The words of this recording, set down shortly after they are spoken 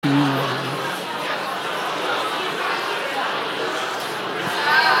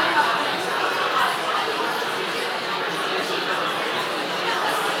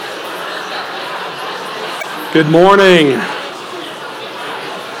Good morning. I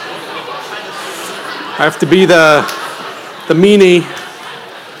have to be the meanie.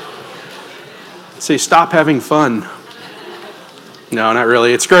 Say, stop having fun. No, not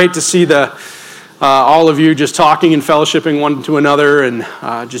really. It's great to see all of you just talking and fellowshipping one to another and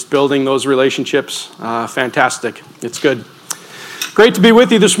just building those relationships. Fantastic. It's good. Great to be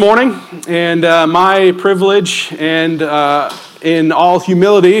with you this morning, and my privilege and in all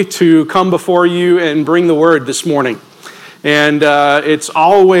humility to come before you and bring the word this morning. And it's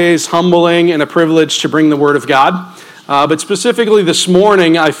always humbling and a privilege to bring the word of God. But specifically this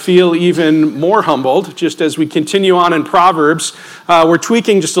morning, I feel even more humbled, just as we continue on in Proverbs. We're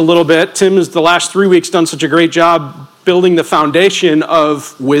tweaking just a little bit. Tim has the last 3 weeks done such a great job building the foundation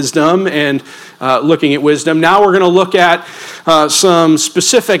of wisdom and looking at wisdom. Now we're going to look at some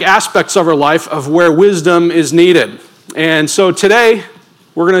specific aspects of our life of where wisdom is needed. And so today,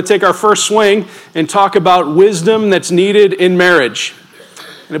 we're going to take our first swing and talk about wisdom that's needed in marriage.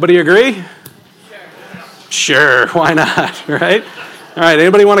 Anybody agree? Sure, why not, right? All right,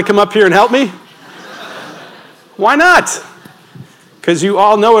 anybody want to come up here and help me? Why not? Because you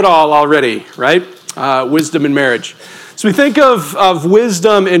all know it all already, right? Wisdom in marriage. So we think of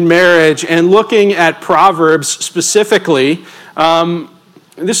wisdom in marriage and looking at Proverbs specifically.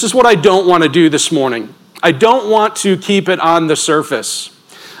 This is what I don't want to do this morning. I don't want to keep it on the surface.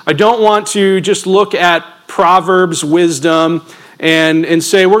 I don't want to just look at Proverbs wisdom and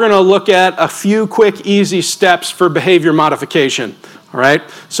say we're going to look at a few quick, easy steps for behavior modification. All right?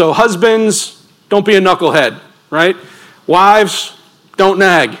 So husbands, don't be a knucklehead, right? Wives, don't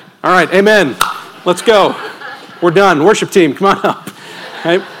nag. All right, amen. Let's go. We're done. Worship team, come on up.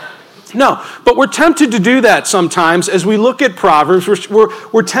 Right? No, but we're tempted to do that sometimes as we look at Proverbs.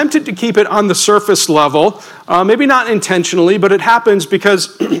 We're tempted to keep it on the surface level, maybe not intentionally, but it happens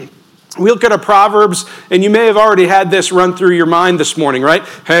because we look at a Proverbs, and you may have already had this run through your mind this morning, right?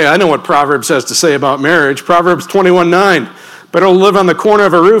 Hey, I know what Proverbs has to say about marriage. Proverbs 21:9. Better to live on the corner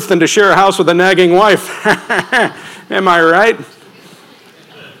of a roof than to share a house with a nagging wife. Am I right?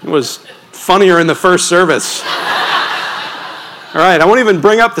 It was funnier in the first service. All right, I won't even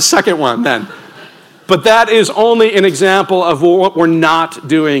bring up the second one then. But that is only an example of what we're not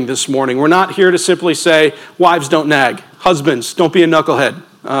doing this morning. We're not here to simply say, wives don't nag, husbands don't be a knucklehead.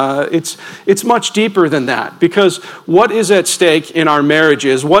 It's much deeper than that, because what is at stake in our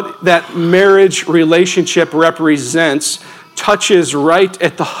marriages, what that marriage relationship represents, touches right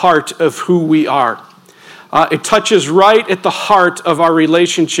at the heart of who we are. It touches right at the heart of our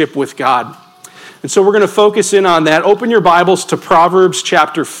relationship with God. And so we're going to focus in on that. Open your Bibles to Proverbs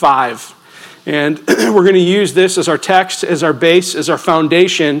chapter 5. And we're going to use this as our text, as our base, as our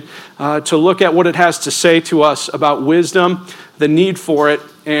foundation to look at what it has to say to us about wisdom, the need for it,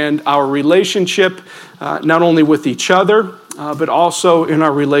 and our relationship, not only with each other, but also in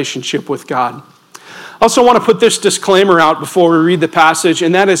our relationship with God. I also want to put this disclaimer out before we read the passage,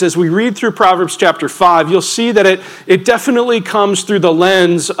 and that is, as we read through Proverbs chapter 5, you'll see that it definitely comes through the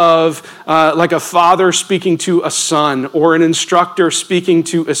lens of like a father speaking to a son or an instructor speaking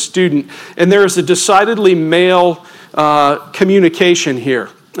to a student. And there is a decidedly male communication here.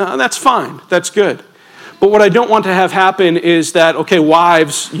 That's fine. That's good. But what I don't want to have happen is that, okay,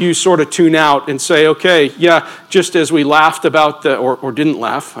 wives, you sort of tune out and say, okay, yeah, just as we laughed about or didn't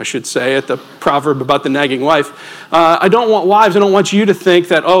laugh, I should say, at the proverb about the nagging wife, I don't want you to think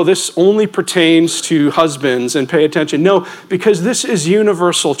that, oh, this only pertains to husbands and pay attention. No, because this is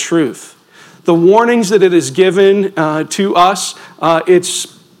universal truth. The warnings that it is given to us,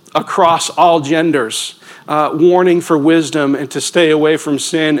 it's across all genders, warning for wisdom and to stay away from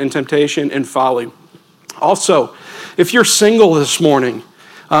sin and temptation and folly. Also, if you're single this morning,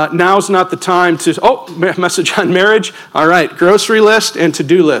 now's not the time to, message on marriage. All right, grocery list and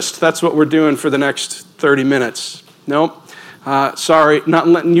to-do list. That's what we're doing for the next 30 minutes. Nope, sorry, not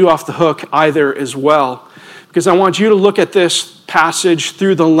letting you off the hook either as well. Because I want you to look at this passage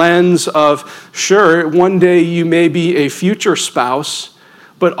through the lens of, sure, one day you may be a future spouse,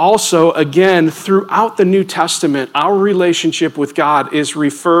 but also, again, throughout the New Testament, our relationship with God is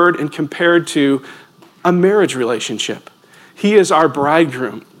referred and compared to a marriage relationship. He is our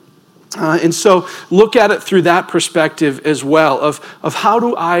bridegroom. And so look at it through that perspective as well of how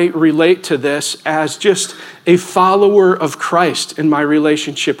do I relate to this as just a follower of Christ in my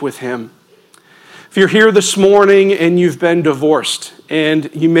relationship with him. If you're here this morning and you've been divorced, and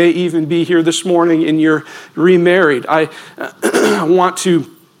you may even be here this morning and you're remarried, I want to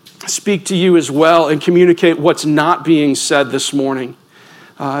speak to you as well and communicate what's not being said this morning.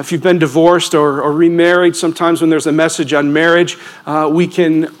 If you've been divorced or remarried, sometimes when there's a message on marriage, we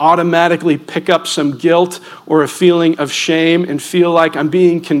can automatically pick up some guilt or a feeling of shame and feel like I'm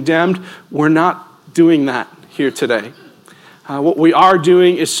being condemned. We're not doing that here today. What we are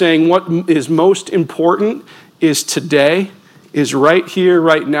doing is saying what is most important is today, is right here,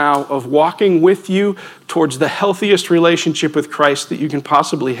 right now, of walking with you towards the healthiest relationship with Christ that you can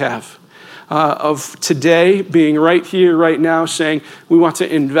possibly have. Of today being right here, right now, saying we want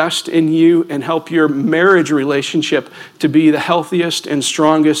to invest in you and help your marriage relationship to be the healthiest and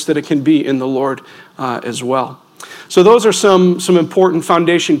strongest that it can be in the Lord as well. So those are some important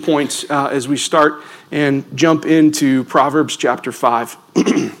foundation points as we start and jump into Proverbs chapter 5.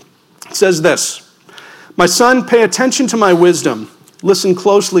 It says this, "My son, pay attention to my wisdom. Listen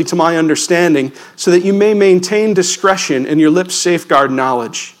closely to my understanding so that you may maintain discretion and your lips safeguard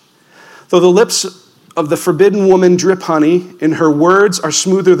knowledge. Though the lips of the forbidden woman drip honey, and her words are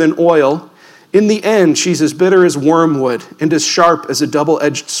smoother than oil, in the end she's as bitter as wormwood and as sharp as a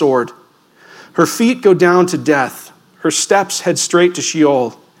double-edged sword. Her feet go down to death. Her steps head straight to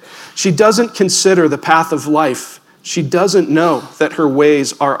Sheol. She doesn't consider the path of life. She doesn't know that her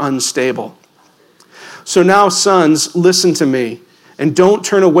ways are unstable. So now, sons, listen to me, and don't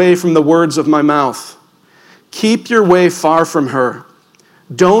turn away from the words of my mouth. Keep your way far from her.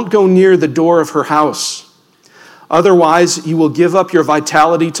 Don't go near the door of her house. Otherwise, you will give up your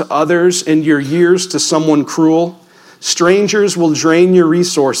vitality to others and your years to someone cruel. Strangers will drain your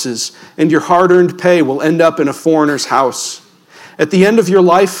resources, and your hard-earned pay will end up in a foreigner's house. At the end of your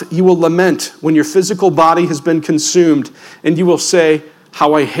life, you will lament when your physical body has been consumed, and you will say,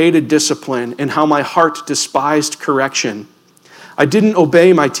 'How I hated discipline, and how my heart despised correction. I didn't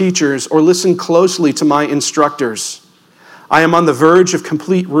obey my teachers or listen closely to my instructors. I am on the verge of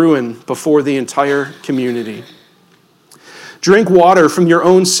complete ruin before the entire community.' Drink water from your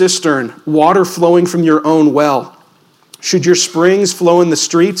own cistern, water flowing from your own well. Should your springs flow in the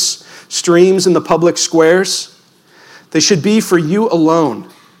streets, streams in the public squares? They should be for you alone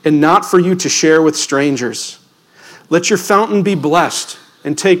and not for you to share with strangers. Let your fountain be blessed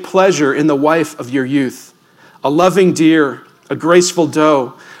and take pleasure in the wife of your youth, a loving deer, a graceful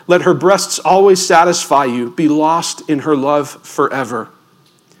doe. Let her breasts always satisfy you. Be lost in her love forever.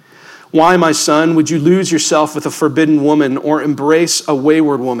 Why, my son, would you lose yourself with a forbidden woman or embrace a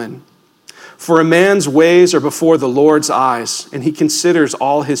wayward woman? For a man's ways are before the Lord's eyes, and he considers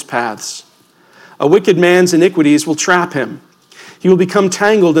all his paths. A wicked man's iniquities will trap him. He will become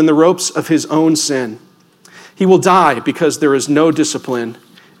tangled in the ropes of his own sin. He will die because there is no discipline,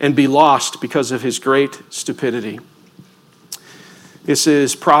 and be lost because of his great stupidity." This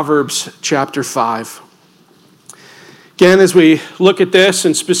is Proverbs chapter 5. Again, as we look at this,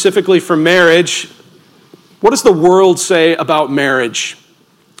 and specifically for marriage, what does the world say about marriage?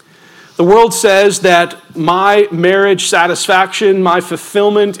 The world says that my marriage satisfaction, my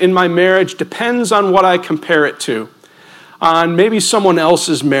fulfillment in my marriage depends on what I compare it to, on maybe someone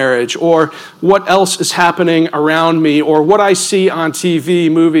else's marriage, or what else is happening around me, or what I see on TV,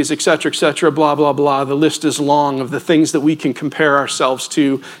 movies, etc., blah, blah, blah. The list is long of the things that we can compare ourselves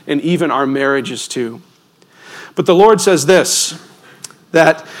to and even our marriages to. But the Lord says this,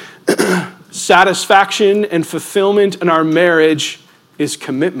 that satisfaction and fulfillment in our marriage is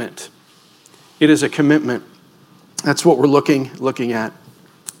commitment. It is a commitment. That's what we're looking at.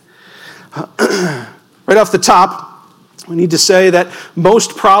 Right off the top, we need to say that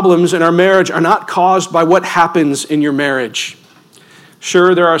most problems in our marriage are not caused by what happens in your marriage.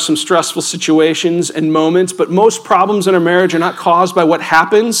 Sure, there are some stressful situations and moments, but most problems in our marriage are not caused by what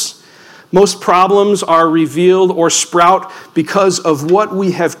happens. Most problems are revealed or sprout because of what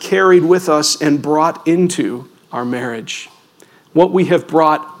we have carried with us and brought into our marriage. What we have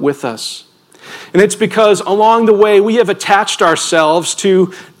brought with us. And it's because along the way we have attached ourselves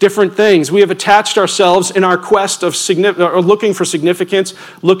to different things. We have attached ourselves in our quest of looking for significance,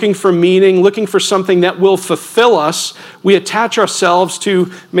 looking for meaning, looking for something that will fulfill us. We attach ourselves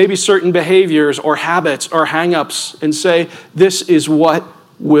to maybe certain behaviors or habits or hang-ups and say, this is what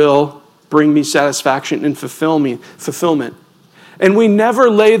will bring me satisfaction and fulfillment. And we never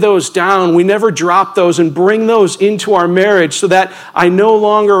lay those down. We never drop those and bring those into our marriage so that I no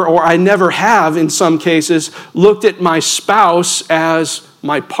longer, or I never have in some cases, looked at my spouse as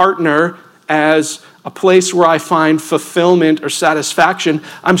my partner, as a place where I find fulfillment or satisfaction.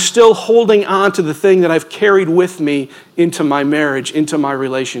 I'm still holding on to the thing that I've carried with me into my marriage, into my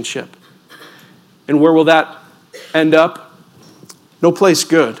relationship. And where will that end up? No place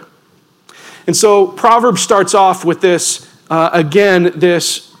good. And so Proverbs starts off with this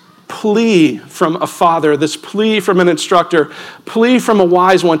plea from a father, this plea from an instructor, plea from a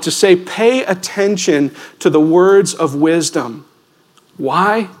wise one to say, pay attention to the words of wisdom.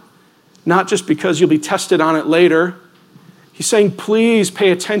 Why? Not just because you'll be tested on it later. He's saying, please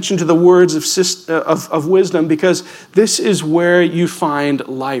pay attention to the words of wisdom, because this is where you find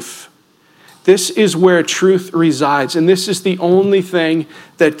life. This is where truth resides, and this is the only thing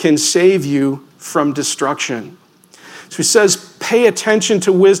that can save you from destruction. So he says, pay attention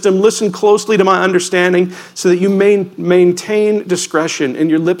to wisdom, listen closely to my understanding, so that you may maintain discretion and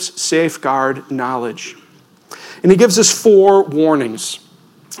your lips safeguard knowledge. And he gives us 4 warnings.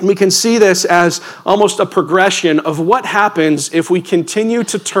 And we can see this as almost a progression of what happens if we continue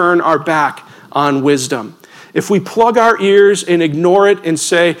to turn our back on wisdom. If we plug our ears and ignore it and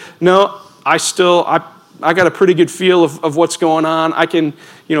say, no, I got a pretty good feel of what's going on. I can,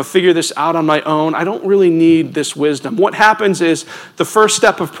 figure this out on my own. I don't really need this wisdom. What happens is the first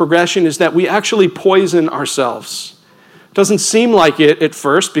step of progression is that we actually poison ourselves. Doesn't seem like it at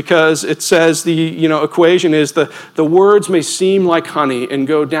first, because it says the equation is the words may seem like honey and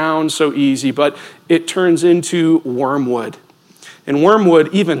go down so easy, but it turns into wormwood. And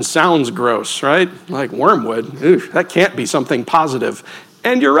wormwood even sounds gross, right? Like wormwood, that can't be something positive.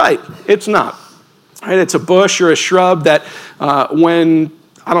 And you're right, it's not. Right? It's a bush or a shrub that when,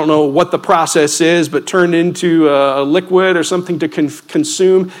 I don't know what the process is, but turned into a liquid or something to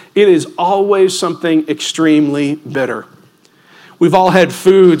consume, it is always something extremely bitter. We've all had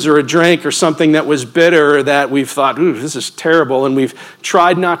foods or a drink or something that was bitter that we've thought, ooh, this is terrible, and we've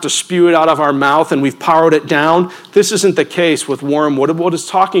tried not to spew it out of our mouth, and we've powdered it down. This isn't the case with wormwood. What it's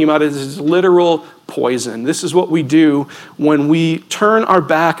talking about is literal poison. This is what we do when we turn our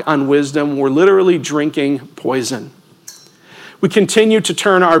back on wisdom. We're literally drinking poison. We continue to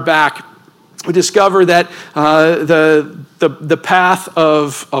turn our back. We discover that the path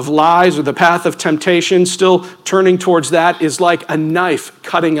of lies, or the path of temptation, still turning towards that, is like a knife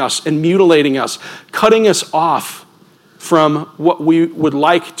cutting us and mutilating us, cutting us off from what we would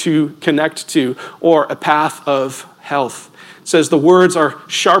like to connect to, or a path of health. It says the words are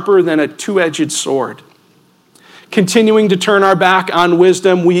sharper than a two-edged sword. Continuing to turn our back on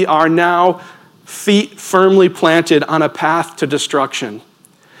wisdom, we are now feet firmly planted on a path to destruction.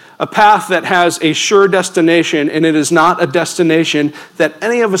 A path that has a sure destination, and it is not a destination that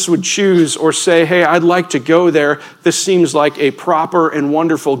any of us would choose or say, hey, I'd like to go there. This seems like a proper and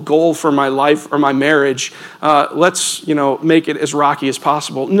wonderful goal for my life or my marriage. Let's, make it as rocky as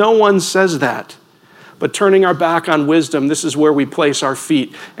possible. No one says that. But turning our back on wisdom, this is where we place our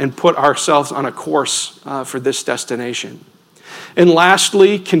feet and put ourselves on a course for this destination. And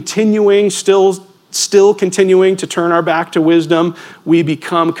lastly, still continuing to turn our back to wisdom, we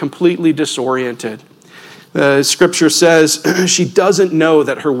become completely disoriented. The scripture says she doesn't know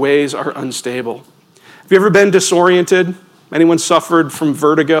that her ways are unstable. Have you ever been disoriented? Anyone suffered from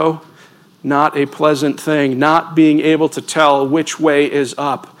vertigo? Not a pleasant thing, not being able to tell which way is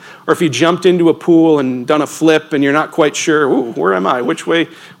up. Or if you jumped into a pool and done a flip and you're not quite sure, ooh, where am I? Which way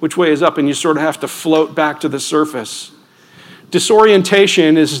is up? And you sort of have to float back to the surface.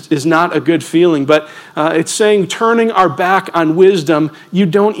 Disorientation is not a good feeling, but it's saying turning our back on wisdom, you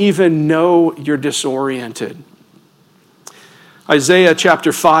don't even know you're disoriented. Isaiah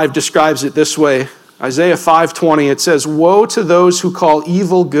chapter 5 describes it this way. Isaiah 5:20, it says, woe to those who call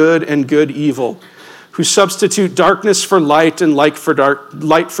evil good and good evil, who substitute darkness for light and light for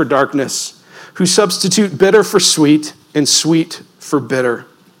darkness, who substitute bitter for sweet and sweet for bitter.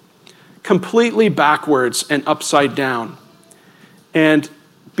 Completely backwards and upside down. And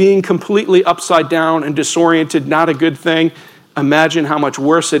being completely upside down and disoriented, not a good thing. Imagine how much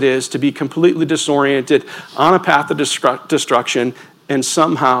worse it is to be completely disoriented on a path of destruction and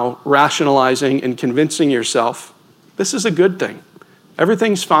somehow rationalizing and convincing yourself, this is a good thing.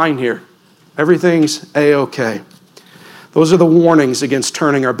 Everything's fine here. Everything's A-okay. Those are the warnings against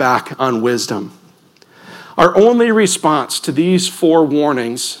turning our back on wisdom. Our only response to these 4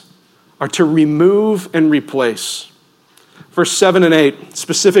 warnings are to remove and replace. Verse 7 and 8,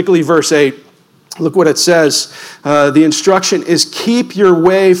 specifically verse 8, look what it says. The instruction is keep your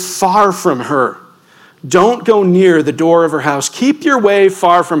way far from her. Don't go near the door of her house. Keep your way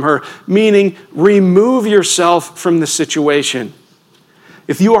far from her, meaning remove yourself from the situation.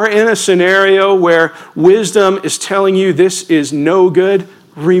 If you are in a scenario where wisdom is telling you this is no good,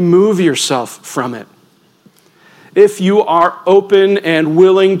 remove yourself from it. If you are open and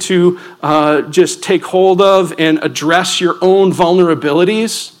willing to just take hold of and address your own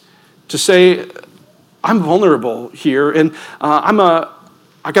vulnerabilities, to say, I'm vulnerable here, and I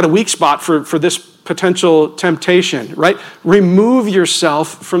got a weak spot for this potential temptation, right? Remove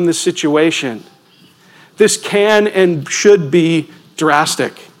yourself from the situation. This can and should be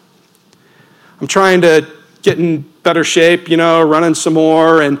drastic. I'm trying to get in better shape, running some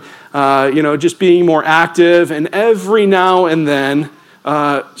more and, just being more active. And every now and then,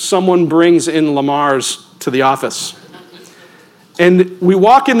 someone brings in Lamar's to the office. And we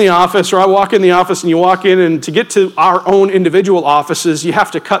walk in the office, or I walk in the office, and you walk in, and to get to our own individual offices, you have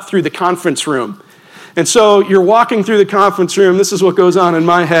to cut through the conference room. And so you're walking through the conference room, this is what goes on in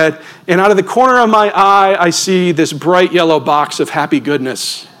my head, and out of the corner of my eye, I see this bright yellow box of happy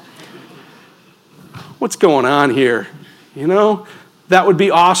goodness. What's going on here? That would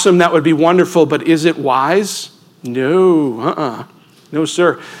be awesome, that would be wonderful, but is it wise? No, No,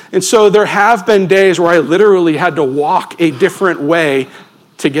 sir. And so there have been days where I literally had to walk a different way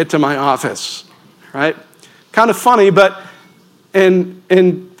to get to my office, right? Kind of funny, but and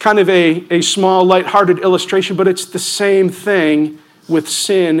kind of a small, lighthearted illustration, but it's the same thing with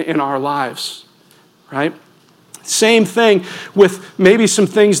sin in our lives, right? Same thing with maybe some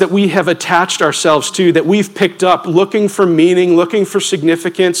things that we have attached ourselves to, that we've picked up, looking for meaning, looking for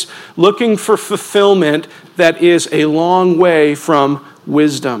significance, looking for fulfillment that is a long way from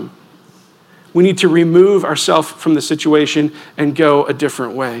wisdom. We need to remove ourselves from the situation and go a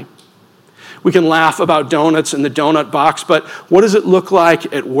different way. We can laugh about donuts in the donut box, but what does it look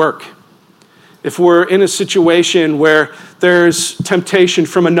like at work? If we're in a situation where there's temptation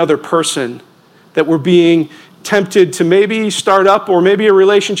from another person, that we're being tempted to maybe start up, or maybe a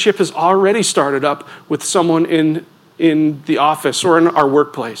relationship has already started up with someone in the office or in our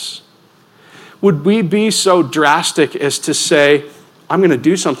workplace. Would we be so drastic as to say, I'm going to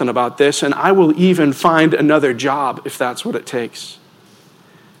do something about this, and I will even find another job if that's what it takes?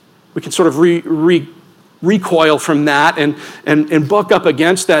 We can sort of recoil from that and buck up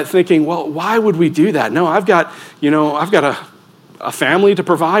against that, thinking, well, why would we do that? No, I've got a family to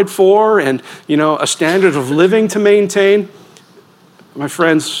provide for, and a standard of living to maintain. My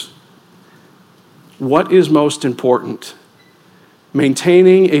friends, what is most important?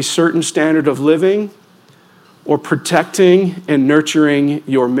 Maintaining a certain standard of living, or protecting and nurturing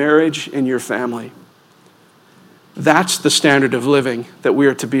your marriage and your family? That's the standard of living that we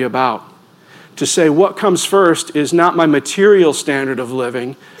are to be about. To say what comes first is not my material standard of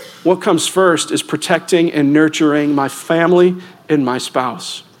living. What comes first is protecting and nurturing my family and my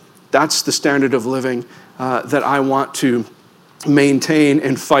spouse. That's the standard of living that I want to maintain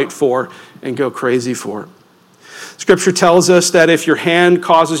and fight for and go crazy for. Scripture tells us that if your hand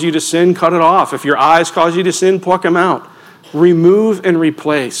causes you to sin, cut it off. If your eyes cause you to sin, pluck them out. Remove and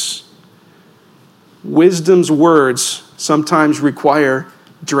replace. Wisdom's words sometimes require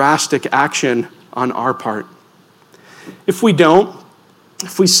drastic action on our part. If we don't,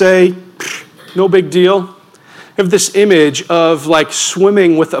 if we say, no big deal, I have this image of like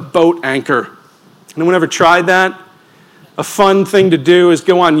swimming with a boat anchor. Anyone ever tried that? A fun thing to do is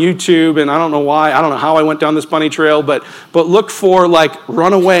go on YouTube, and I don't know why, I don't know how I went down this bunny trail, but look for like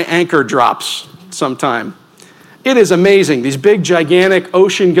runaway anchor drops sometime. It is amazing. These big, gigantic,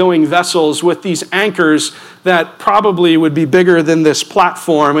 ocean-going vessels with these anchors that probably would be bigger than this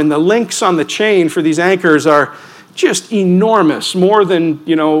platform, and the links on the chain for these anchors are just enormous, more than,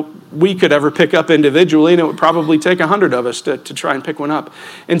 we could ever pick up individually, and it would probably take 100 of us to try and pick one up.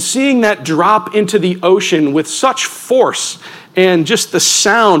 And seeing that drop into the ocean with such force and just the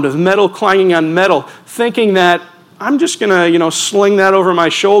sound of metal clanging on metal, thinking that I'm just going to, sling that over my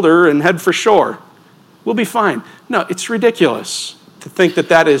shoulder and head for shore. We'll be fine. No, it's ridiculous to think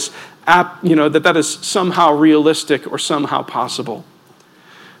that is somehow realistic or somehow possible.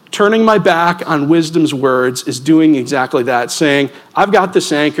 Turning my back on wisdom's words is doing exactly that, saying, I've got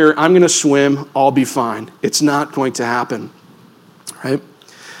this anchor, I'm going to swim, I'll be fine. It's not going to happen, right?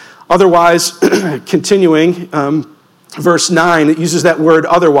 Otherwise, continuing, verse 9, it uses that word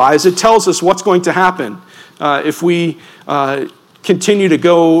otherwise. It tells us what's going to happen if we continue to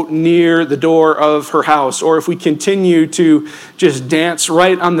go near the door of her house, or if we continue to just dance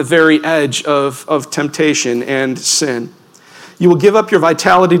right on the very edge of temptation and sin. You will give up your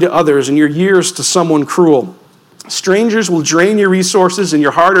vitality to others and your years to someone cruel. Strangers will drain your resources, and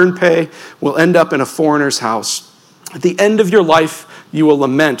your hard-earned pay will end up in a foreigner's house. At the end of your life, you will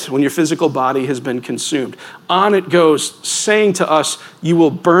lament when your physical body has been consumed. On it goes, saying to us, you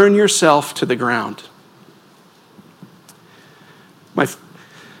will burn yourself to the ground. My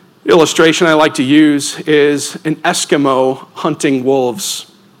illustration I like to use is an Eskimo hunting wolves.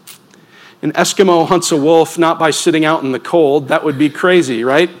 An Eskimo hunts a wolf not by sitting out in the cold. That would be crazy,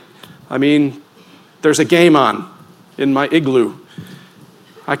 right? I mean, there's a game on in my igloo.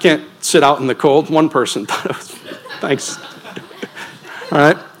 I can't sit out in the cold. One person thought it was, thanks. All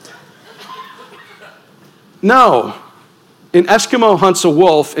right. No. An Eskimo hunts a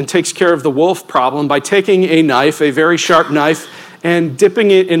wolf and takes care of the wolf problem by taking a knife, a very sharp knife, and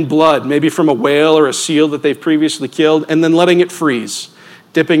dipping it in blood, maybe from a whale or a seal that they've previously killed, and then letting it freeze.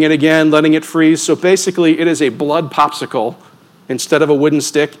 Dipping it again, letting it freeze. So basically, it is a blood popsicle. Instead of a wooden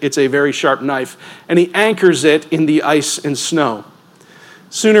stick, it's a very sharp knife. And he anchors it in the ice and snow.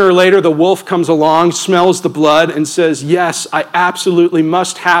 Sooner or later, the wolf comes along, smells the blood, and says, yes, I absolutely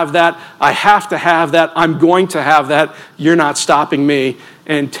must have that. I have to have that. I'm going to have that. You're not stopping me.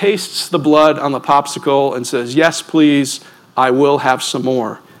 And tastes the blood on the popsicle and says, yes, please, I will have some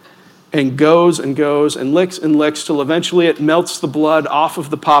more. And goes and licks till eventually it melts the blood off of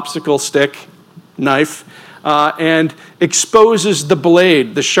the popsicle stick, knife, and exposes the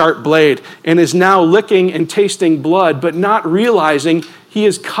blade, the sharp blade, and is now licking and tasting blood, but not realizing he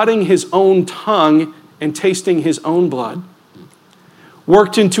is cutting his own tongue and tasting his own blood.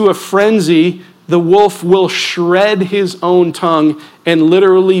 Worked into a frenzy, the wolf will shred his own tongue and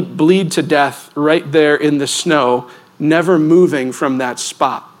literally bleed to death right there in the snow, never moving from that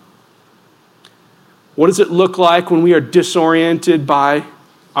spot. What does it look like when we are disoriented by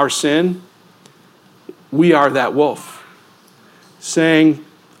our sin? We are that wolf, saying,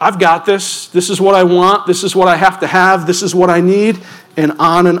 I've got this. This is what I want. This is what I have to have. This is what I need. And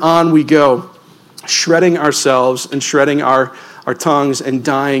on we go, shredding ourselves and shredding our tongues and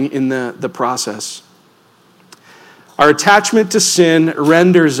dying in the process. Our attachment to sin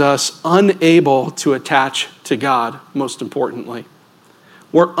renders us unable to attach to God, most importantly.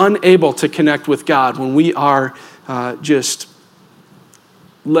 We're unable to connect with God when we are just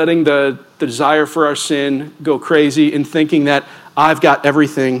letting the desire for our sin go crazy and thinking that I've got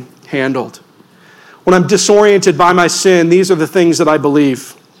everything handled. When I'm disoriented by my sin, these are the things that I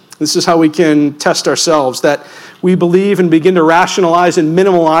believe. This is how we can test ourselves, that we believe and begin to rationalize and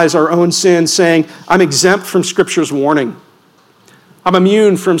minimalize our own sin, saying, I'm exempt from Scripture's warning. I'm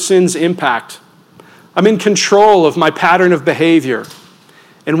immune from sin's impact. I'm in control of my pattern of behavior.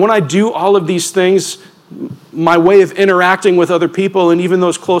 And when I do all of these things, my way of interacting with other people and even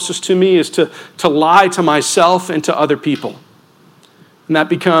those closest to me is to lie to myself and to other people. And that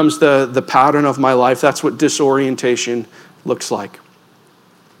becomes the pattern of my life. That's what disorientation looks like.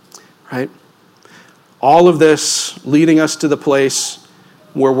 Right? All of this leading us to the place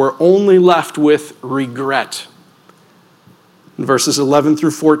where we're only left with regret. In verses 11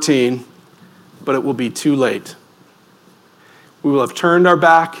 through 14, but it will be too late. We will have turned our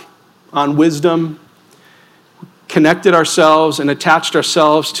back on wisdom, connected ourselves and attached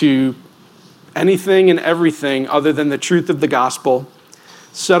ourselves to anything and everything other than the truth of the gospel,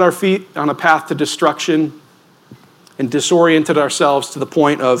 set our feet on a path to destruction, and disoriented ourselves to the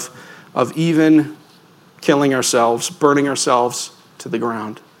point of even killing ourselves, burning ourselves to the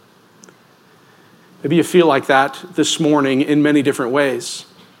ground. Maybe you feel like that this morning in many different ways.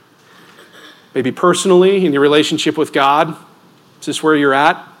 Maybe personally, in your relationship with God, is this where you're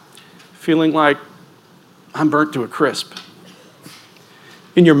at? Feeling like I'm burnt to a crisp.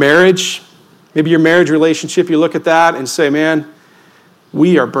 In your marriage, maybe your marriage relationship, you look at that and say, man,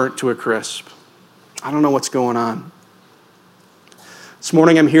 we are burnt to a crisp. I don't know what's going on. This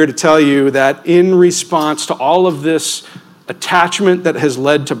morning I'm here to tell you that in response to all of this attachment that has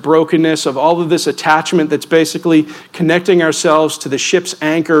led to brokenness, of all of this attachment that's basically connecting ourselves to the ship's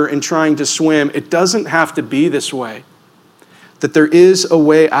anchor and trying to swim, it doesn't have to be this way. That there is a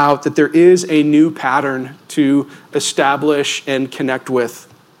way out, that there is a new pattern to establish and connect with.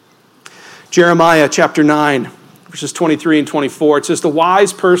 Jeremiah chapter 9, verses 23 and 24, it says, the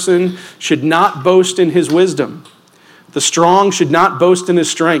wise person should not boast in his wisdom. The strong should not boast in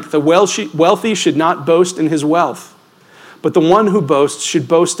his strength. The wealthy should not boast in his wealth. But the one who boasts should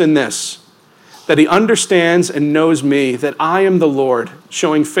boast in this, that he understands and knows me, that I am the Lord,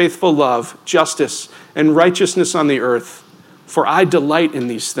 showing faithful love, justice, and righteousness on the earth. For I delight in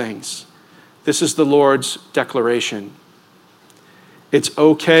these things. This is the Lord's declaration. It's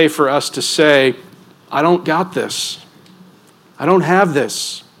okay for us to say, I don't got this. I don't have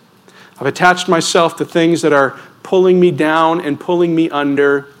this. I've attached myself to things that are pulling me down and pulling me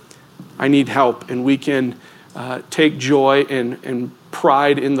under. I need help. And we can take joy and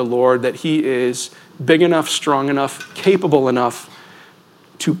pride in the Lord that He is big enough, strong enough, capable enough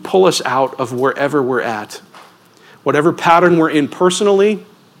to pull us out of wherever we're at. Whatever pattern we're in personally,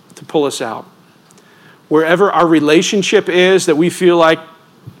 to pull us out. Wherever our relationship is that we feel like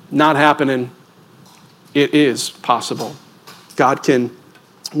not happening, it is possible. God can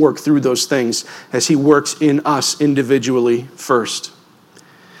work through those things as He works in us individually first.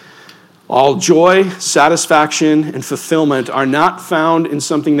 All joy, satisfaction, and fulfillment are not found in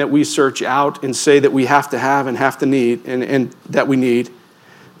something that we search out and say that we have to have and have to need and that we need.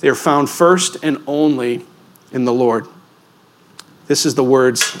 They are found first and only in the Lord. This is the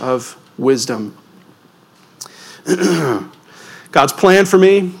words of wisdom. God's plan for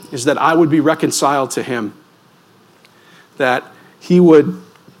me is that I would be reconciled to him, that he would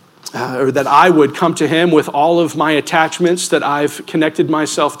or that I would come to him with all of my attachments that I've connected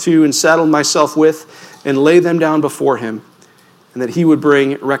myself to and saddled myself with and lay them down before him, and that he would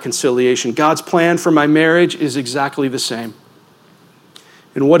bring reconciliation. God's plan for my marriage is exactly the same.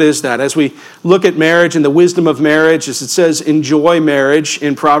 And what is that? As we look at marriage and the wisdom of marriage, as it says, enjoy marriage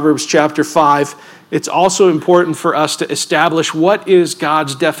in Proverbs chapter 5, it's also important for us to establish what is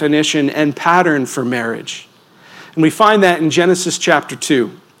God's definition and pattern for marriage. And we find that in Genesis chapter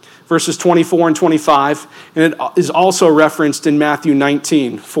 2. Verses 24 and 25, and it is also referenced in Matthew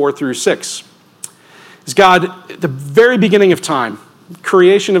 19, 4 through 6. As God, at the very beginning of time,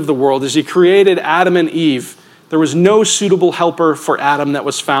 creation of the world, as he created Adam and Eve, there was no suitable helper for Adam that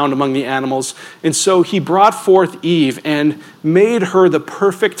was found among the animals, and so he brought forth Eve and made her the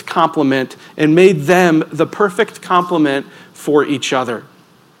perfect complement and made them the perfect complement for each other.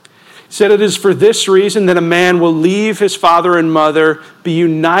 He said it is for this reason that a man will leave his father and mother, be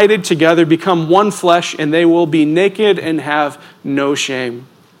united together, become one flesh, and they will be naked and have no shame.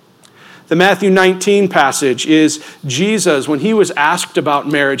 The Matthew 19 passage is Jesus, when he was asked about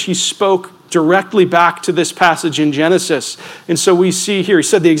marriage, he spoke directly back to this passage in Genesis. And so we see here, he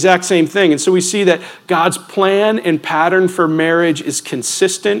said the exact same thing. And so we see that God's plan and pattern for marriage is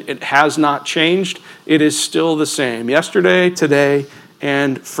consistent. It has not changed. It is still the same. Yesterday, today,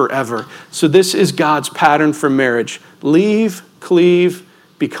 and forever. So this is God's pattern for marriage. Leave, cleave,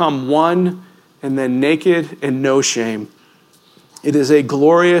 become one, and then naked and no shame. It is a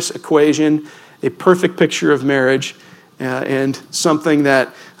glorious equation, a perfect picture of marriage, and something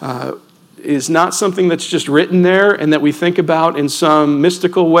that is not something that's just written there and that we think about in some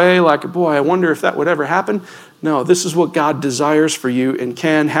mystical way, like, boy, I wonder if that would ever happen. No, this is what God desires for you and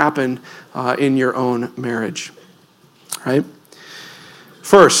can happen in your own marriage, right?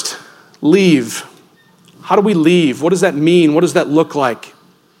 First, leave. How do we leave? What does that mean? What does that look like?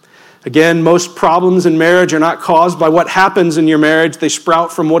 Again, most problems in marriage are not caused by what happens in your marriage. They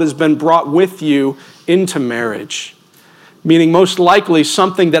sprout from what has been brought with you into marriage. Meaning most likely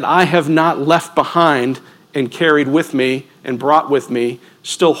something that I have not left behind and carried with me and brought with me,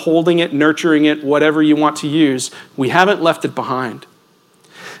 still holding it, nurturing it, whatever you want to use. We haven't left it behind.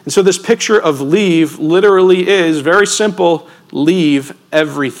 And so this picture of leave literally is very simple. Leave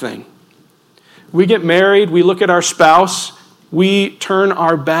everything. We get married, we look at our spouse, we turn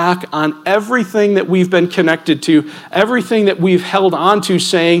our back on everything that we've been connected to, everything that we've held on to,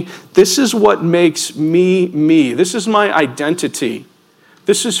 saying, this is what makes me me. This is my identity.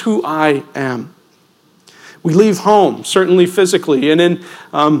 This is who I am. We leave home, certainly physically, and then,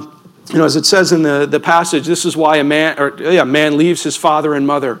 as it says in the passage, this is why a man leaves his father and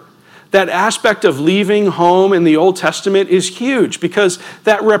mother. That aspect of leaving home in the Old Testament is huge because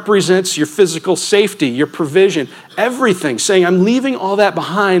that represents your physical safety, your provision, everything. Saying, I'm leaving all that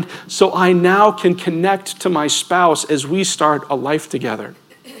behind so I now can connect to my spouse as we start a life together.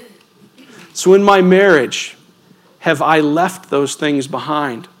 So in my marriage, have I left those things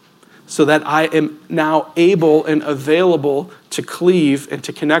behind so that I am now able and available to cleave and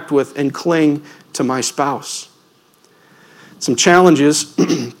to connect with and cling to my spouse? Some challenges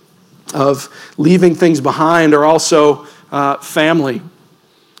of leaving things behind are also family.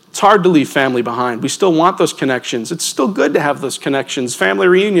 It's hard to leave family behind. We still want those connections. It's still good to have those connections. Family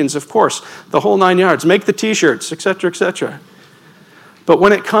reunions, of course, the whole 9 yards. Make the t-shirts, etc., etc. But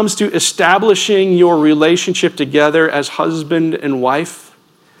when it comes to establishing your relationship together as husband and wife,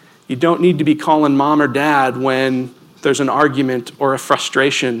 you don't need to be calling mom or dad when there's an argument or a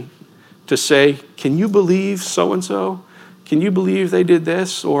frustration to say, can you believe so-and-so? Can you believe they did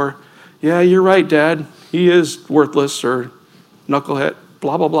this? Or, yeah, you're right, Dad. He is worthless or knucklehead,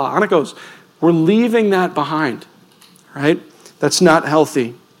 blah, blah, blah. On it goes. We're leaving that behind, right? That's not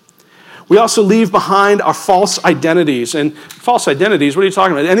healthy. We also leave behind our false identities. And false identities, what are you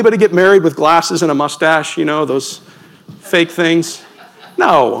talking about? Anybody get married with glasses and a mustache, those fake things?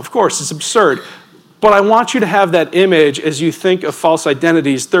 No, of course, it's absurd. But I want you to have that image as you think of false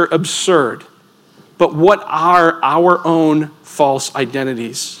identities. They're absurd. But what are our own false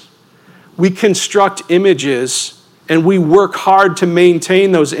identities? We construct images and we work hard to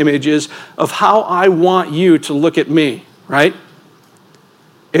maintain those images of how I want you to look at me, right?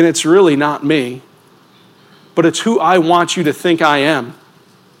 And it's really not me, but it's who I want you to think I am.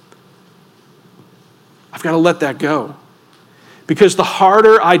 I've got to let that go. Because the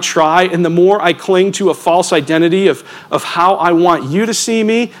harder I try and the more I cling to a false identity of how I want you to see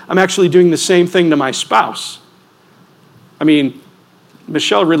me, I'm actually doing the same thing to my spouse. I mean,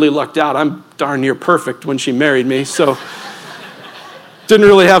 Michelle really lucked out. I'm darn near perfect when she married me, so didn't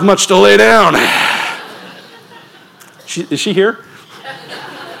really have much to lay down. Is she here?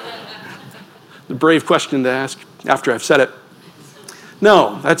 The brave question to ask after I've said it.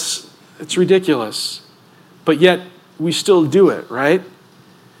 No, it's ridiculous. But yet, we still do it, right?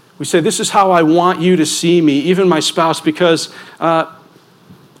 We say, this is how I want you to see me, even my spouse, because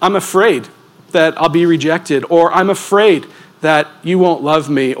I'm afraid that I'll be rejected, or I'm afraid that you won't love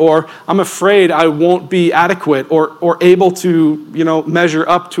me, or I'm afraid I won't be adequate or able to, measure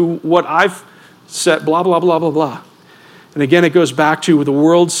up to what I've said, blah, blah, blah, blah, blah. And again, it goes back to the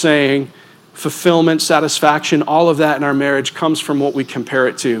world saying fulfillment, satisfaction, all of that in our marriage comes from what we compare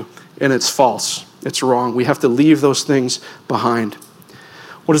it to, and it's false. It's wrong. We have to leave those things behind.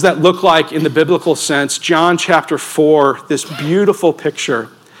 What does that look like in the biblical sense? John chapter 4, this beautiful picture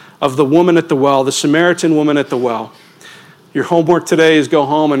of the woman at the well, the Samaritan woman at the well. Your homework today is go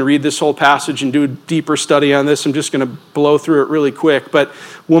home and read this whole passage and do a deeper study on this. I'm just going to blow through it really quick. But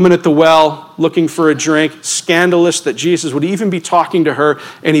woman at the well, looking for a drink, scandalous that Jesus would even be talking to her,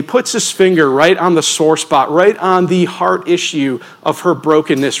 and he puts his finger right on the sore spot, right on the heart issue of her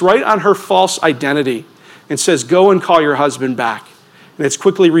brokenness, right on her false identity, and says, go and call your husband back. And it's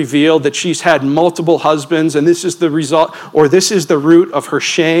quickly revealed that she's had multiple husbands, and this is the result, or this is the root of her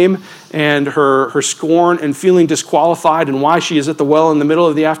shame and her scorn and feeling disqualified and why she is at the well in the middle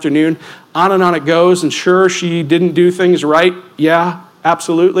of the afternoon. On and on it goes, and sure, she didn't do things right. Yeah,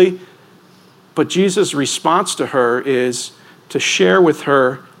 absolutely. But Jesus' response to her is to share with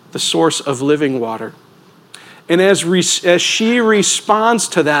her the source of living water. And as she responds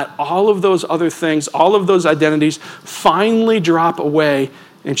to that, all of those other things, all of those identities finally drop away,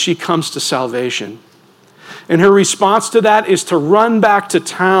 and she comes to salvation. And her response to that is to run back to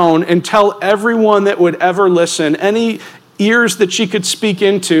town and tell everyone that would ever listen, any ears that she could speak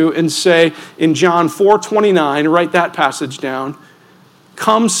into, and say in John 4:29, write that passage down,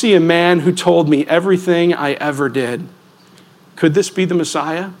 come see a man who told me everything I ever did. Could this be the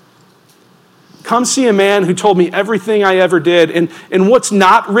Messiah? Come see a man who told me everything I ever did. And what's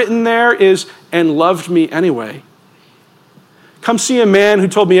not written there is, and loved me anyway. Come see a man who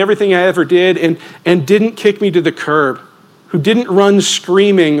told me everything I ever did and didn't kick me to the curb, who didn't run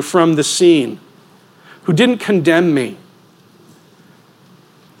screaming from the scene, who didn't condemn me.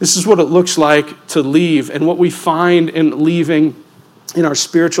 This is what it looks like to leave, and what we find in leaving in our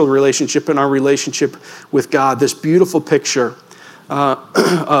spiritual relationship and our relationship with God, this beautiful picture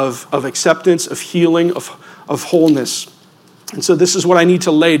of acceptance, of healing, of wholeness. And so this is what I need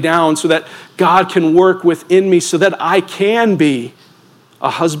to lay down so that God can work within me so that I can be a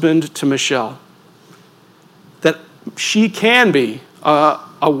husband to Michelle, that she can be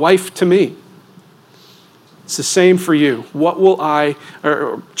a wife to me. It's the same for you. What will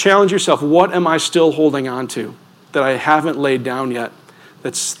or challenge yourself, what am I still holding on to that I haven't laid down yet,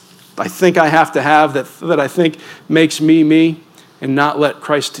 I think I have to have, that I think makes me me, and not let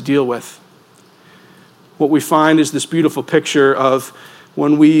Christ to deal with. What we find is this beautiful picture of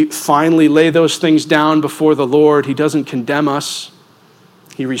when we finally lay those things down before the Lord, he doesn't condemn us,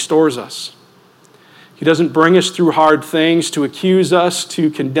 he restores us. He doesn't bring us through hard things to accuse us, to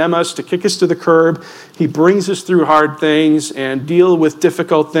condemn us, to kick us to the curb. He brings us through hard things and deal with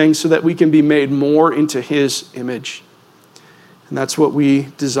difficult things so that we can be made more into his image. And that's what we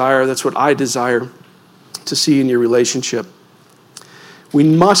desire, that's what I desire to see in your relationship. We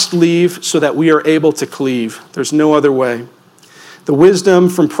must leave so that we are able to cleave. There's no other way. The wisdom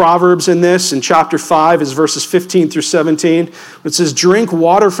from Proverbs in this, in chapter 5, is verses 15 through 17. It says, drink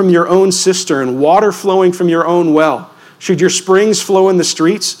water from your own cistern, water flowing from your own well. Should your springs flow in the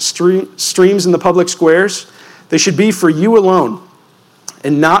streets, streams in the public squares? They should be for you alone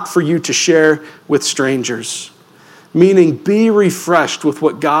and not for you to share with strangers. Meaning, be refreshed with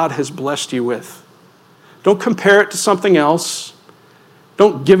what God has blessed you with. Don't compare it to something else.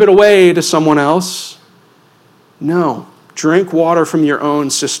 Don't give it away to someone else. No, drink water from your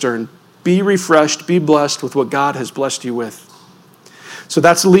own cistern. Be refreshed, be blessed with what God has blessed you with. So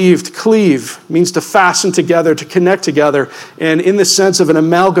that's leave. To cleave means to fasten together, to connect together, and in the sense of an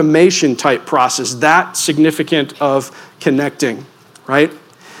amalgamation type process, that significant of connecting, right?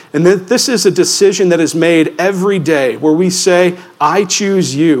 And this is a decision that is made every day where we say, I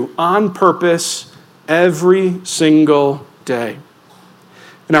choose you on purpose every single day.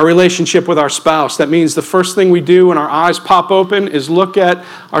 In our relationship with our spouse, that means the first thing we do when our eyes pop open is look at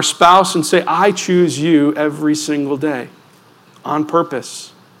our spouse and say, I choose you every single day on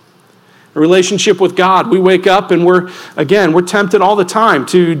purpose. A relationship with God, we wake up and we're tempted all the time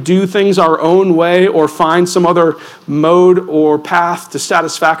to do things our own way or find some other mode or path to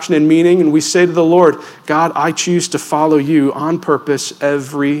satisfaction and meaning. And we say to the Lord, God, I choose to follow you on purpose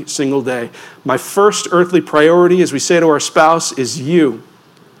every single day. My first earthly priority, as we say to our spouse, is you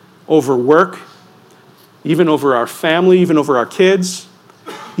over work, even over our family, even over our kids,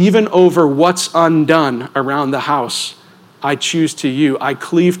 even over what's undone around the house. I choose to you. I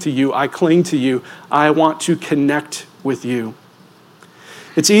cleave to you. I cling to you. I want to connect with you.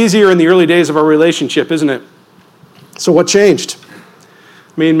 It's easier in the early days of our relationship, isn't it? So what changed?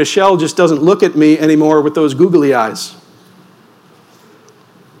 I mean, Michelle just doesn't look at me anymore with those googly eyes.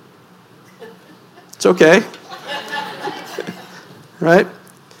 It's okay. Right?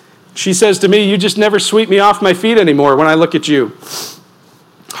 She says to me, you just never sweep me off my feet anymore when I look at you.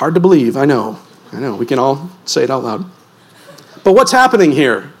 Hard to believe, I know. We can all say it out loud. But what's happening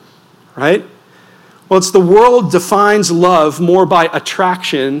here, right? Well, it's the world defines love more by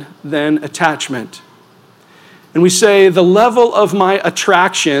attraction than attachment. And we say the level of my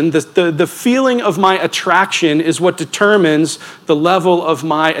attraction, the feeling of my attraction is what determines the level of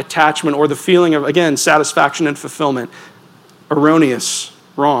my attachment or the feeling of, again, satisfaction and fulfillment. Erroneous,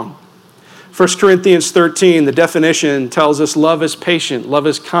 wrong. 1 Corinthians 13, the definition tells us love is patient, love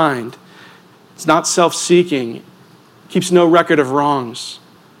is kind. It's not self-seeking, keeps no record of wrongs.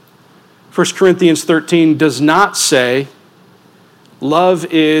 1 Corinthians 13 does not say love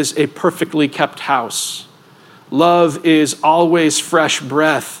is a perfectly kept house. Love is always fresh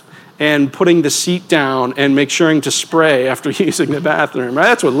breath and putting the seat down and make sure to spray after using the bathroom. Right?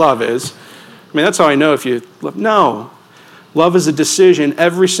 That's what love is. I mean, that's how I know if you love. No. Love is a decision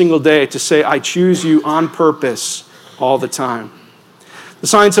every single day to say, I choose you on purpose all the time. The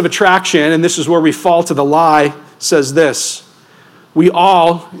science of attraction, and this is where we fall to the lie, says this. We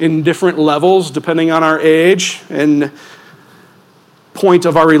all, in different levels, depending on our age and point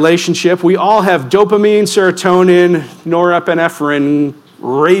of our relationship, we all have dopamine, serotonin, norepinephrine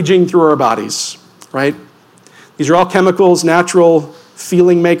raging through our bodies, right? These are all chemicals, natural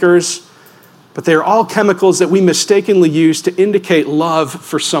feeling makers, but they are all chemicals that we mistakenly use to indicate love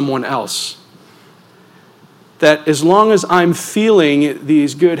for someone else. That as long as I'm feeling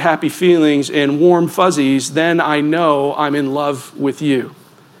these good, happy feelings and warm fuzzies, then I know I'm in love with you.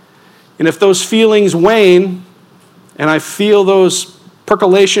 And if those feelings wane and I feel those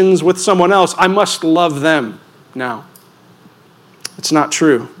percolations with someone else, I must love them now. It's not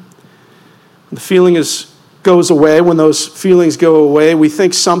true. The feeling goes away. When those feelings go away, we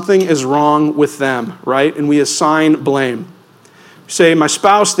think something is wrong with them, right? And we assign blame. We say, my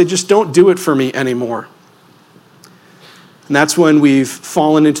spouse, they just don't do it for me anymore. And that's when we've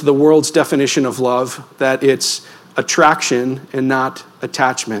fallen into the world's definition of love, that it's attraction and not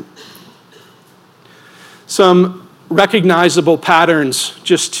attachment. Some recognizable patterns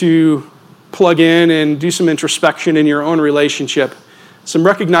just to plug in and do some introspection in your own relationship. Some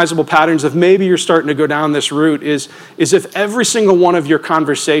recognizable patterns of maybe you're starting to go down this route is if every single one of your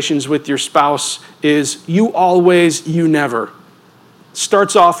conversations with your spouse is you always, you never.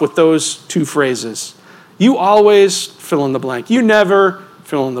 Starts off with those two phrases. You always, fill in the blank. You never,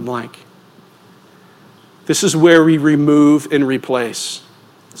 fill in the blank. This is where we remove and replace.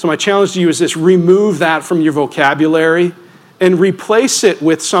 So my challenge to you is this: remove that from your vocabulary and replace it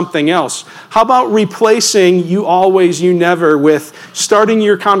with something else. How about replacing you always, you never with starting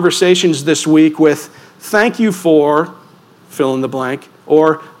your conversations this week with thank you for, fill in the blank,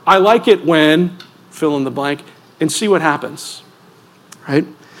 or I like it when, fill in the blank, and see what happens, right?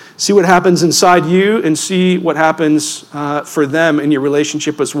 See what happens inside you and see what happens for them in your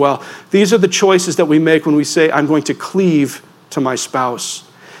relationship as well. These are the choices that we make when we say, I'm going to cleave to my spouse.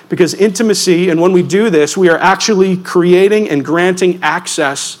 Because intimacy, and when we do this, we are actually creating and granting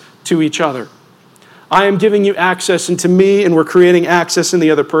access to each other. I am giving you access into me, and we're creating access in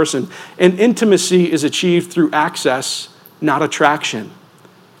the other person. And intimacy is achieved through access, not attraction,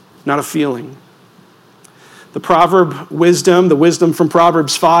 not a feeling. The wisdom from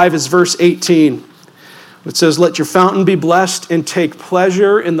Proverbs 5 is verse 18. It says, let your fountain be blessed and take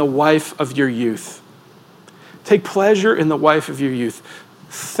pleasure in the wife of your youth. Take pleasure in the wife of your youth.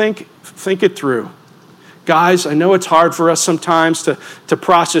 Think it through. Guys, I know it's hard for us sometimes to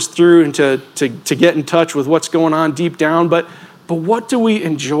process through and to get in touch with what's going on deep down, but But what do we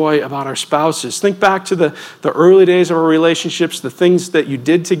enjoy about our spouses? Think back to the early days of our relationships, the things that you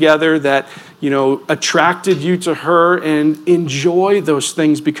did together that, attracted you to her, and enjoy those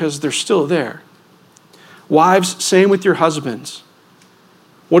things because they're still there. Wives, same with your husbands.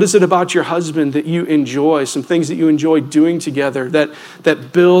 What is it about your husband that you enjoy, some things that you enjoy doing together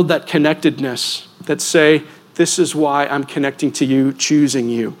that build that connectedness, that say, this is why I'm connecting to you, choosing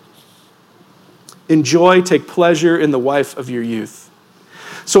you. Enjoy, take pleasure in the wife of your youth.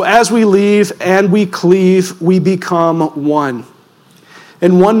 So as we leave and we cleave, we become one.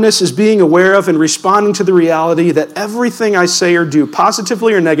 And oneness is being aware of and responding to the reality that everything I say or do,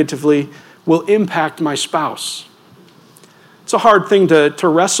 positively or negatively, will impact my spouse. It's a hard thing to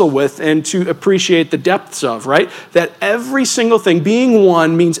wrestle with and to appreciate the depths of, right? That every single thing, being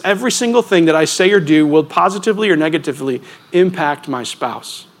one, means every single thing that I say or do will positively or negatively impact my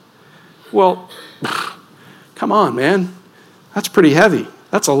spouse. Well, come on, man. That's pretty heavy.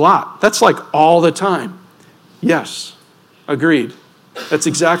 That's a lot. That's like all the time. Yes, agreed. That's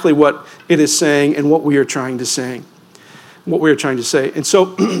exactly what it is saying and what we are trying to say. And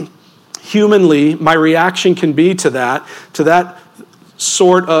so humanly, my reaction can be to that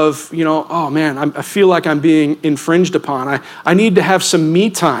sort of, oh man, I feel like I'm being infringed upon. I need to have some me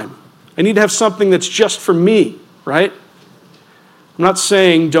time. I need to have something that's just for me, right? I'm not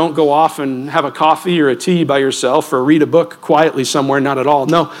saying don't go off and have a coffee or a tea by yourself or read a book quietly somewhere, not at all.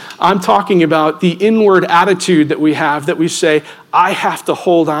 No, I'm talking about the inward attitude that we have, that we say, I have to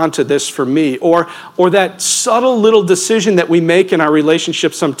hold on to this for me. Or that subtle little decision that we make in our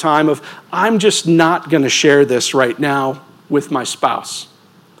relationship sometime of, I'm just not going to share this right now with my spouse.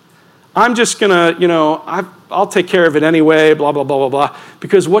 I'm just going to, I'll take care of it anyway, blah, blah, blah, blah, blah.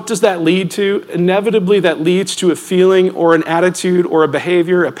 Because what does that lead to? Inevitably, that leads to a feeling or an attitude or a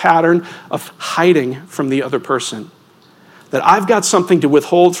behavior, a pattern of hiding from the other person. That I've got something to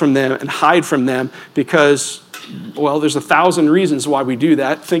withhold from them and hide from them because, well, there's 1,000 reasons why we do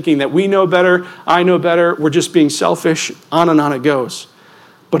that, thinking that we know better, I know better, we're just being selfish, on and on it goes.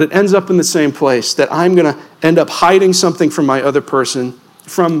 But it ends up in the same place, that I'm going to end up hiding something from my other person,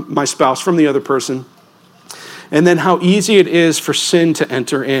 from my spouse, from the other person. And then how easy it is for sin to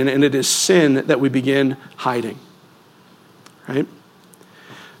enter in, and it is sin that we begin hiding, right?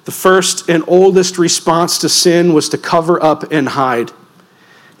 The first and oldest response to sin was to cover up and hide.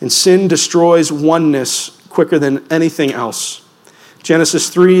 And sin destroys oneness quicker than anything else. Genesis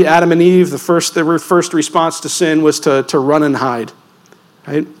 3, Adam and Eve, their first response to sin was to run and hide,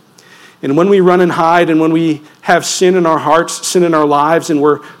 right? And when we run and hide, and when we have sin in our hearts, sin in our lives, and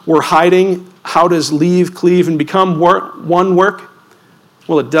we're hiding, how does leave, cleave, and become one work?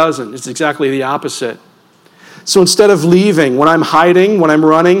 Well, it doesn't. It's exactly the opposite. So instead of leaving, when I'm hiding, when I'm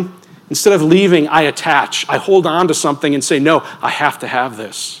running, instead of leaving, I attach. I hold on to something and say, no, I have to have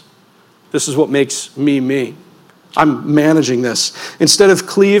this. This is what makes me me. I'm managing this. Instead of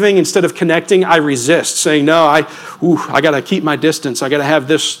cleaving, instead of connecting, I resist, saying, no, I got to keep my distance. I got to have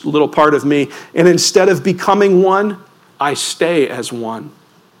this little part of me. And instead of becoming one, I stay as one.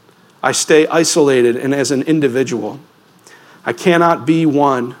 I stay isolated and as an individual. I cannot be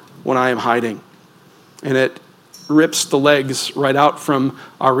one when I am hiding. And it rips the legs right out from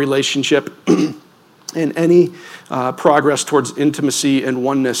our relationship and any progress towards intimacy and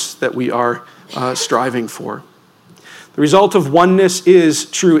oneness that we are striving for. The result of oneness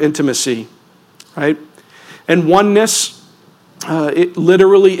is true intimacy, right? And oneness, it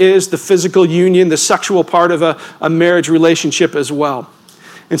literally is the physical union, the sexual part of a marriage relationship as well.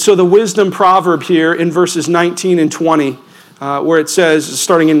 And so the wisdom proverb here in verses 19 and 20, where it says,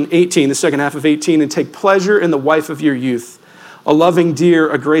 starting in 18, the second half of 18, and take pleasure in the wife of your youth, a loving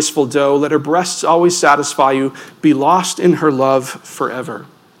deer, a graceful doe, let her breasts always satisfy you, be lost in her love forever.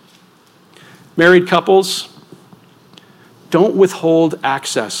 Married couples, don't withhold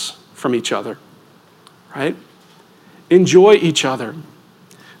access from each other, right? Enjoy each other.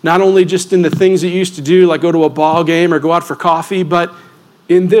 Not only just in the things that you used to do, like go to a ball game or go out for coffee, but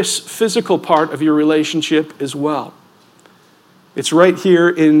in this physical part of your relationship as well. It's right here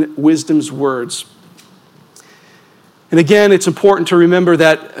in wisdom's words. And again, it's important to remember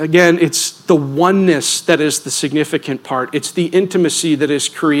that, again, it's the oneness that is the significant part. It's the intimacy that is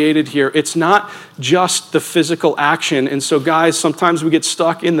created here. It's not just the physical action. And so, guys, sometimes we get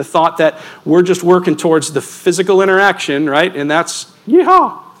stuck in the thought that we're just working towards the physical interaction, right? And that's,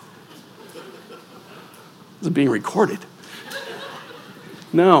 yeehaw. This is being recorded.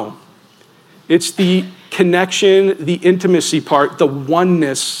 No. It's the connection, the intimacy part, the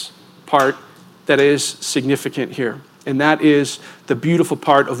oneness part that is significant here. And that is the beautiful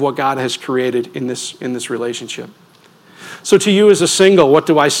part of what God has created in this relationship. So to you as a single, what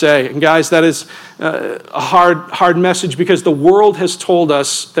do I say? And guys, that is a hard message, because the world has told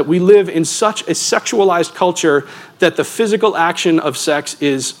us that we live in such a sexualized culture that the physical action of sex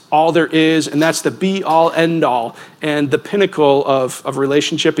is all there is, and that's the be-all, end-all, and the pinnacle of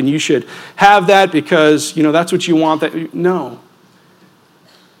relationship, and you should have that because, that's what you want. No,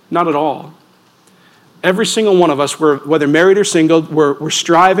 not at all. Every single one of us, whether married or single, we're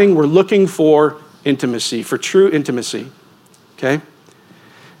striving, we're looking for intimacy, for true intimacy, okay?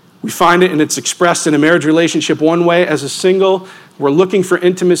 We find it, and it's expressed in a marriage relationship one way. As a single, we're looking for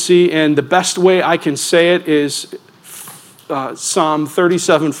intimacy, and the best way I can say it is Psalm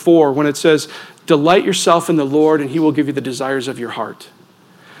 37:4, when it says, "Delight yourself in the Lord, and he will give you the desires of your heart."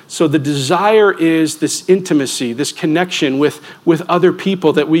 So the desire is this intimacy, this connection with other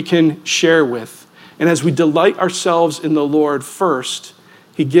people that we can share with. And as we delight ourselves in the Lord first,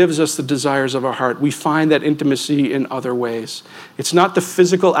 he gives us the desires of our heart. We find that intimacy in other ways. It's not the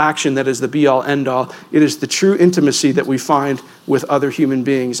physical action that is the be-all, end-all. It is the true intimacy that we find with other human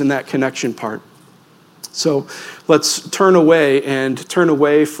beings in that connection part. So let's turn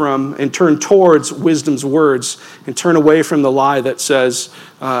towards wisdom's words, and turn away from the lie that says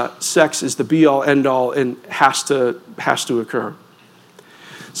sex is the be-all, end-all and has to occur.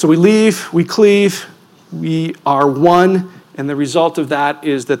 So we leave, we cleave, we are one, and the result of that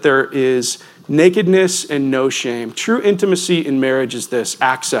is that there is nakedness and no shame. True intimacy in marriage is this: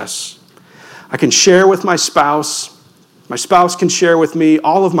 access. I can share with my spouse can share with me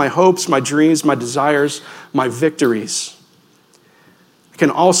all of my hopes, my dreams, my desires, my victories. I can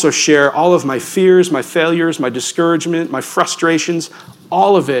also share all of my fears, my failures, my discouragement, my frustrations,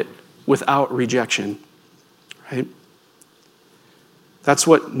 all of it without rejection, right? That's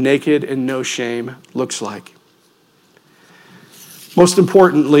what naked and no shame looks like. Most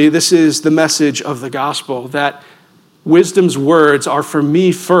importantly, this is the message of the gospel, that wisdom's words are for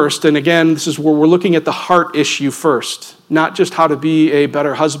me first. And again, this is where we're looking at the heart issue first. Not just how to be a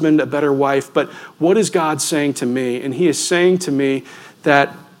better husband, a better wife, but what is God saying to me? And he is saying to me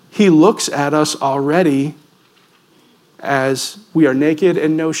that he looks at us already as we are naked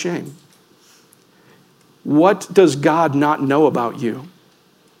and no shame. What does God not know about you?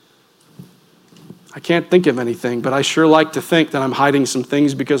 I can't think of anything, but I sure like to think that I'm hiding some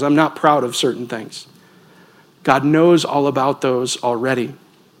things because I'm not proud of certain things. God knows all about those already.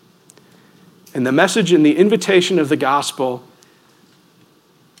 And the message and the invitation of the gospel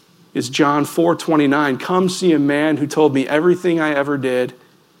is John 4:29. Come see a man who told me everything I ever did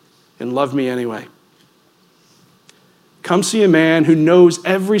and loved me anyway. Come see a man who knows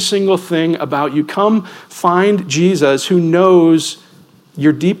every single thing about you. Come find Jesus, who knows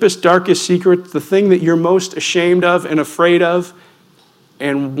your deepest, darkest secret, the thing that you're most ashamed of and afraid of,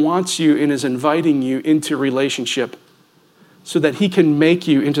 and wants you and is inviting you into relationship so that he can make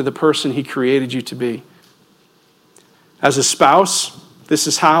you into the person he created you to be. As a spouse, this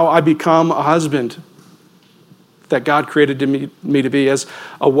is how I become a husband that God created me to be. As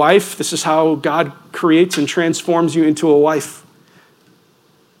a wife, this is how God creates and transforms you into a wife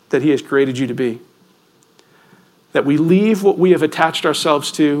that he has created you to be. That we leave what we have attached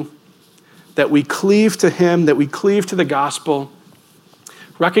ourselves to, that we cleave to him, that we cleave to the gospel,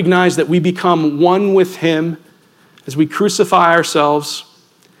 recognize that we become one with him as we crucify ourselves,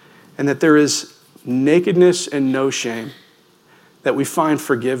 and that there is nakedness and no shame, that we find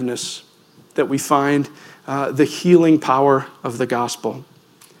forgiveness, that we find the healing power of the gospel.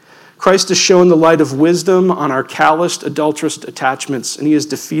 Christ has shown the light of wisdom on our calloused, adulterous attachments, and he has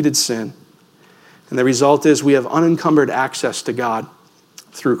defeated sin. And the result is we have unencumbered access to God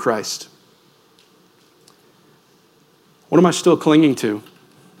through Christ. What am I still clinging to?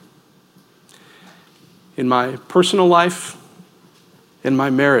 In my personal life, in my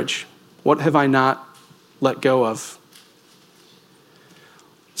marriage, what have I not let go of?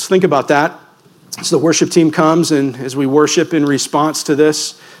 Let's think about that as the worship team comes and as we worship in response to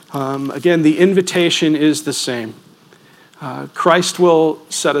this. Again, the invitation is the same. Christ will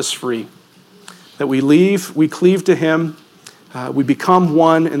set us free. That we leave, we cleave to him, we become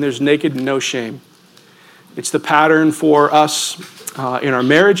one, and there's naked and no shame. It's the pattern for us in our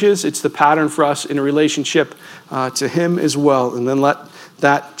marriages. It's the pattern for us in a relationship to him as well. And then let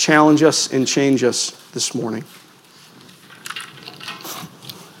that challenge us and change us this morning.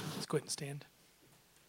 Let's go ahead and stand.